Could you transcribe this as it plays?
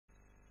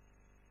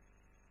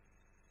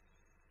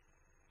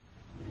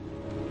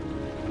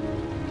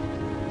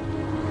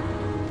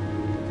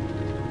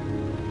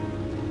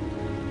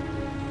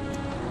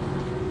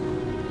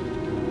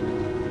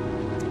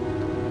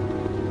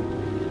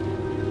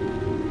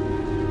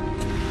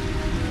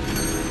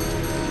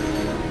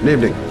Good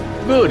evening.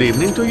 Good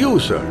evening to you,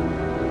 sir.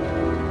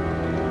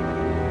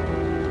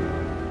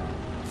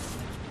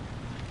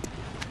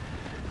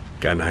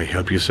 Can I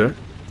help you, sir?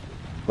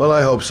 Well,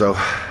 I hope so.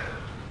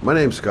 My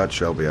name's Scott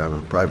Shelby. I'm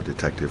a private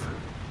detective.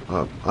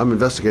 I'm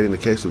investigating the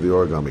case of the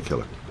origami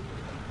killer.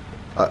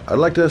 I'd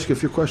like to ask you a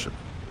few questions.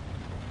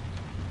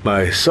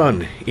 My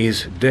son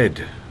is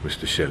dead,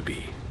 Mr.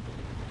 Shelby.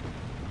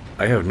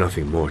 I have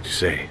nothing more to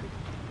say.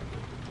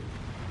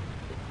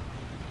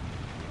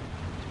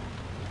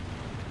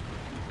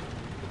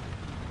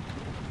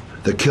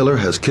 The killer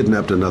has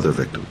kidnapped another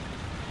victim.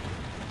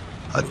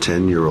 A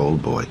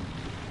 10-year-old boy.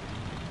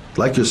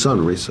 Like your son,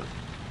 Risa.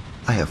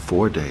 I have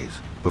 4 days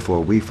before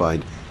we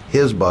find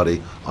his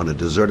body on a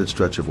deserted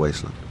stretch of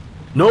wasteland.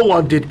 No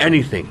one did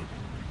anything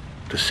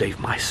to save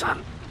my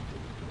son.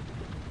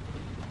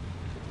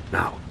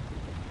 Now,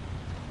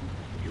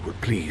 you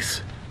would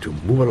please to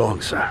move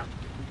along, sir.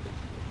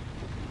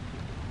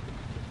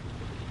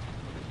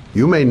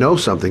 You may know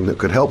something that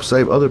could help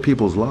save other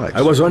people's lives.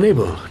 I was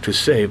unable to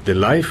save the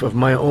life of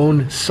my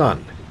own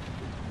son.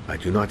 I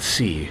do not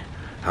see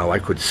how I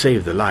could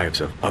save the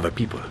lives of other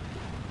people.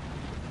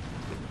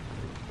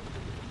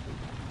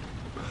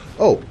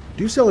 Oh,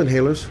 do you sell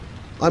inhalers?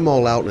 I'm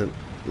all out, and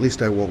at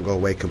least I won't go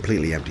away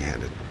completely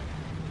empty-handed.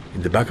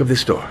 In the back of the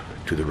store,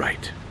 to the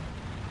right.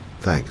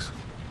 Thanks.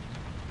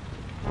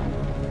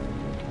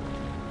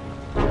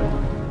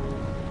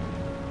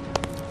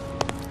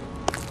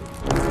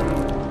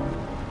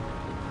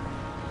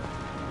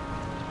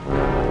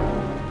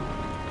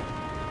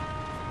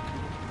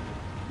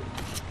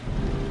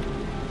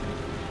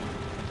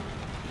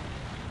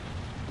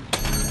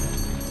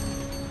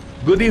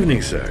 Good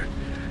evening, sir.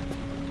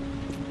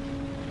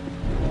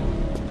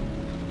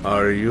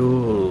 Are you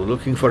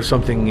looking for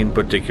something in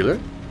particular?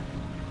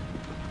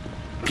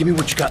 Give me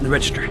what you got in the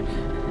register.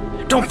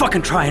 Don't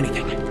fucking try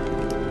anything.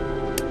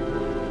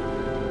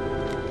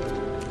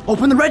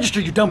 Open the register,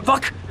 you dumb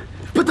fuck!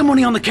 Put the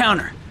money on the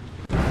counter!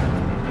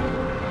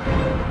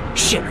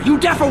 Shit, are you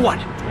deaf or what?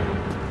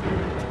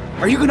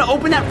 Are you gonna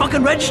open that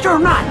fucking register or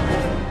not?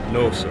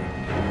 No, sir.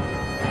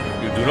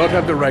 You do not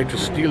have the right to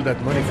steal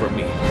that money from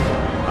me.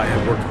 I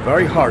have worked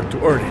very hard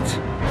to earn it.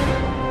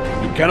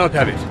 You cannot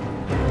have it.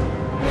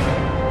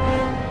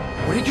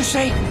 What did you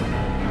say?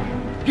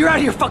 You're out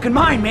of your fucking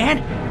mind,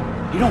 man!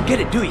 You don't get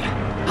it, do you?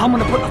 I'm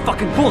gonna put a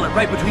fucking bullet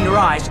right between your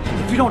eyes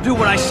if you don't do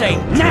what I say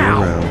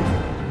now!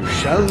 You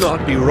shall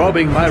not be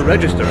robbing my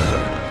register,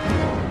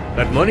 sir.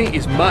 That money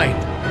is mine.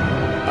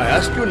 I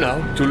ask you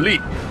now to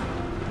leave.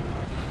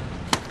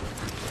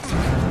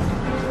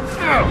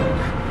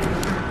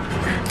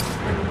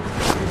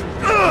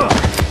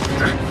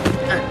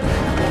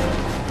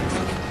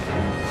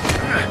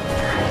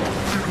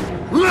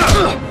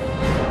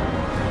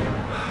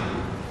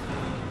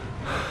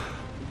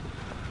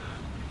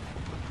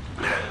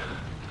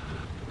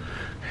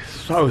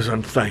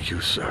 Thousand thank you,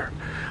 sir.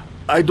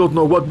 I don't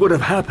know what would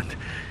have happened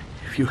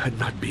if you had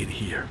not been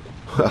here.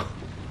 Well,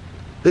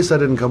 at least I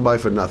didn't come by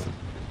for nothing.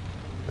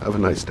 Have a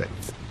nice day.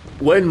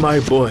 When my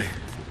boy,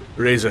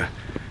 Reza,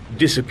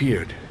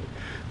 disappeared,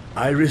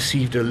 I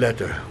received a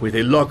letter with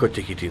a locker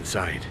ticket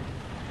inside.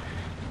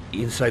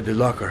 Inside the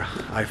locker,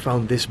 I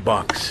found this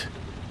box.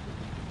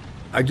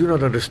 I do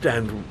not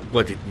understand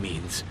what it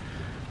means,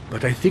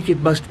 but I think it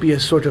must be a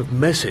sort of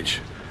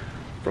message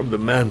from the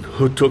man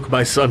who took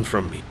my son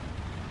from me.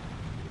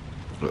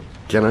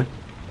 Can I?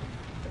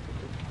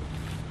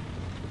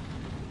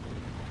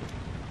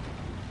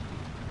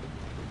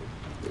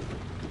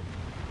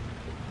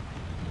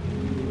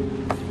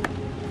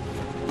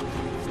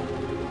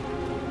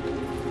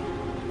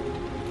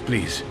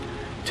 Please,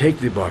 take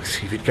the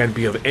box if it can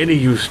be of any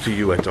use to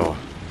you at all.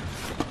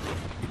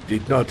 It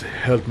did not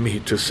help me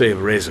to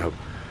save Reza,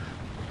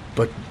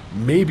 but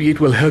maybe it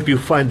will help you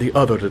find the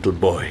other little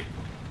boy.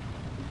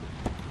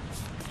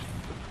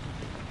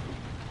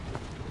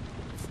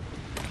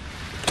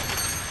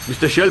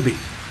 Mr. Shelby,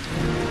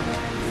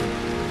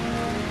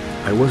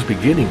 I was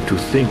beginning to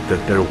think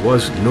that there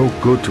was no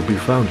good to be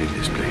found in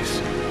this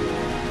place.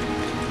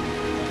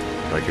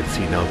 I can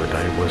see now that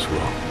I was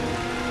wrong.